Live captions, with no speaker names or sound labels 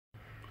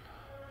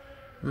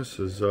This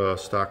is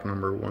stock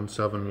number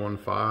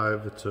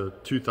 1715. It's a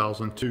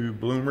 2002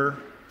 Bloomer,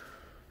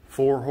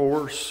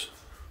 4-horse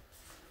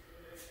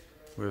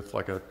with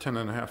like a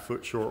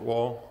 10.5-foot short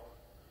wall.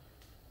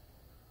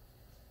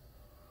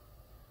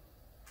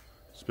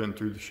 It's been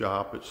through the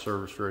shop, it's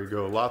serviced, ready to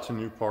go. Lots of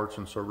new parts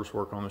and service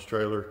work on this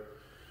trailer.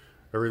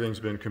 Everything's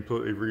been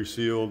completely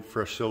resealed,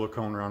 fresh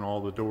silicone around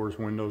all the doors,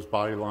 windows,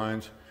 body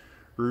lines.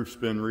 Roof's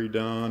been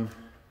redone.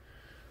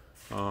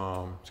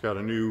 It's got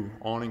a new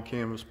awning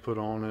canvas put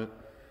on it.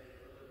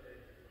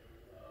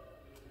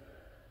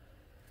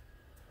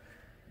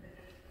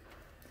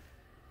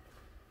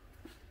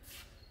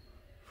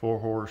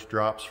 Four-horse,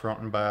 drops front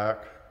and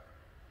back.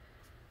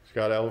 It's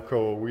got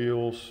Alcoa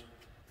wheels,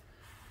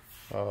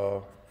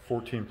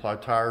 14-ply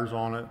tires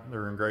on it.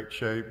 They're in great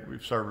shape.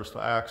 We've serviced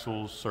the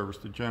axles,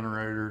 serviced the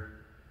generator.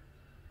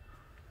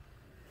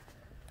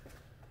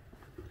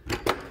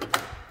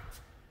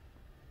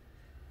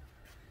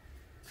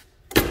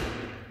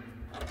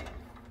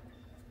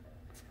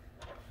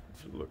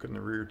 Look in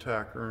the rear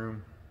tack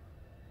room.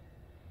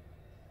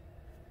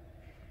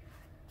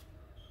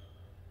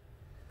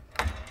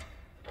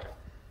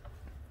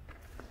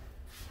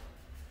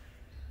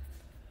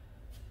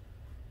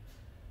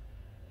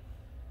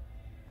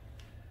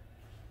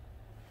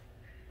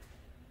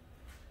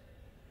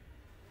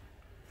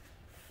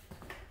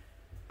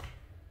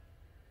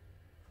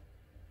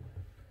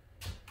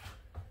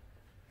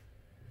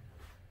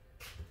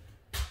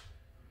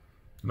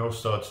 No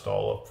stud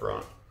stall up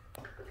front.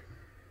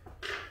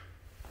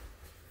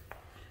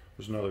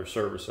 There's another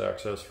service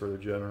access for the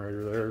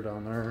generator there,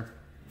 down there.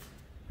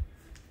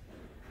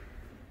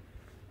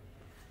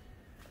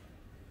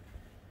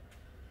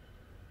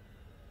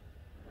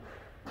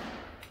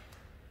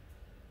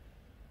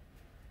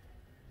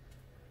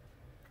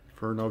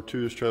 For an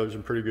 02, this trailer's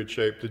in pretty good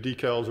shape. The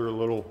decals are a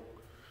little,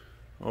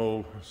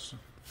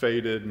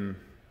 faded and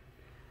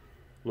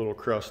a little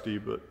crusty,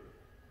 but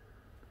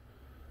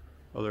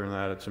other than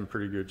that, it's in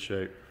pretty good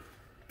shape.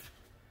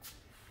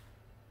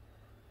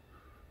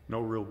 No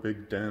real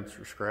big dents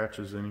or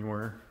scratches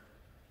anywhere.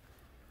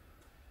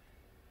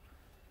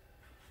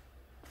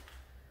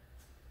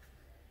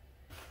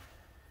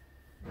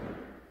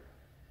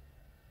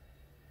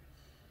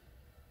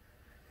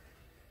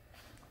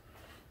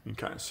 You can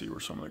kind of see where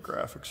some of the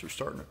graphics are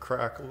starting to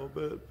crack a little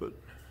bit, but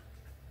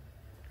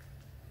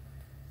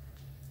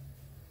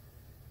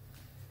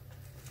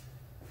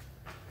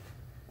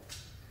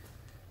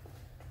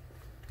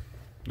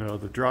no,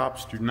 the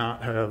drops do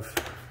not have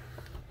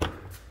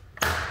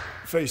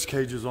face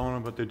cages on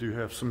them, but they do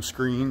have some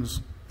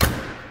screens.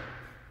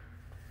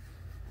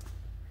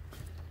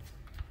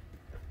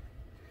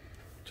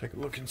 Take a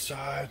look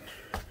inside.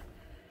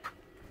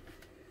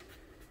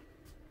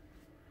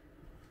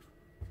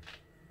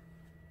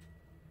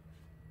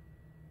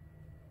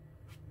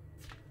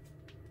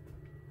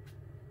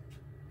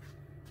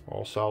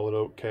 All solid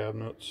oak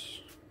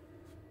cabinets.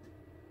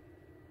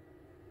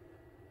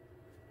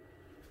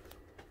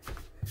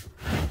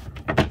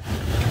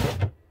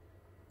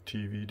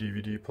 TV,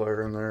 DVD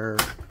player in there.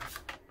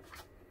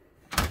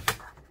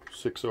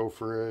 6.0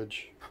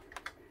 fridge.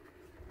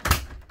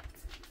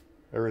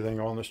 Everything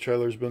on this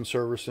trailer has been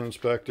serviced and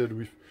inspected.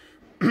 We've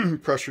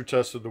pressure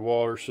tested the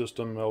water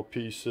system,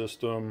 LP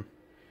system.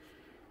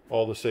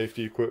 All the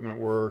safety equipment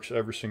works.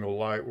 Every single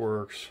light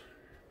works.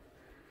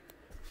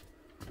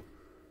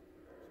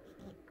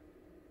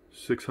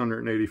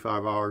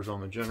 685 hours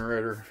on the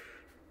generator.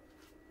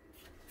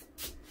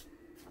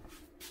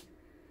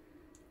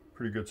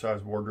 Pretty good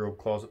sized wardrobe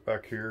closet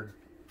back here.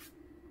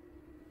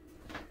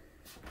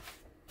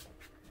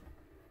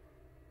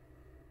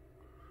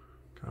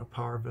 Got a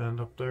power vent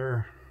up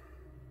there.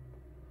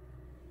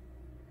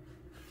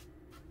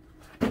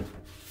 Got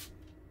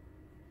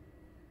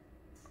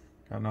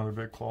another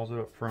big closet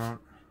up front.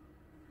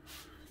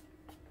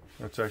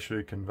 That's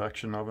actually a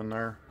convection oven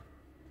there.